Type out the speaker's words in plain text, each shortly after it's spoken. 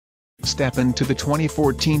Step into the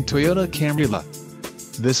 2014 Toyota Camry.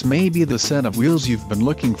 This may be the set of wheels you've been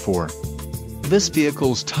looking for. This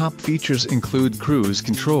vehicle's top features include cruise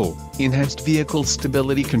control, enhanced vehicle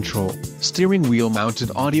stability control, steering wheel mounted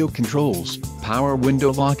audio controls, power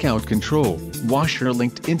window lockout control,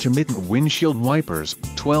 washer-linked intermittent windshield wipers,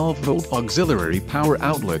 12-volt auxiliary power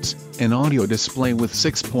outlets, an audio display with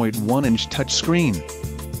 6.1-inch touchscreen.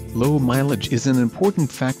 Low mileage is an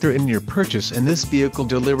important factor in your purchase, and this vehicle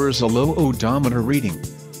delivers a low odometer reading.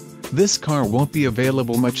 This car won't be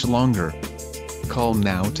available much longer. Call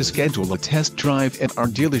now to schedule a test drive at our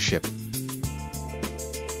dealership.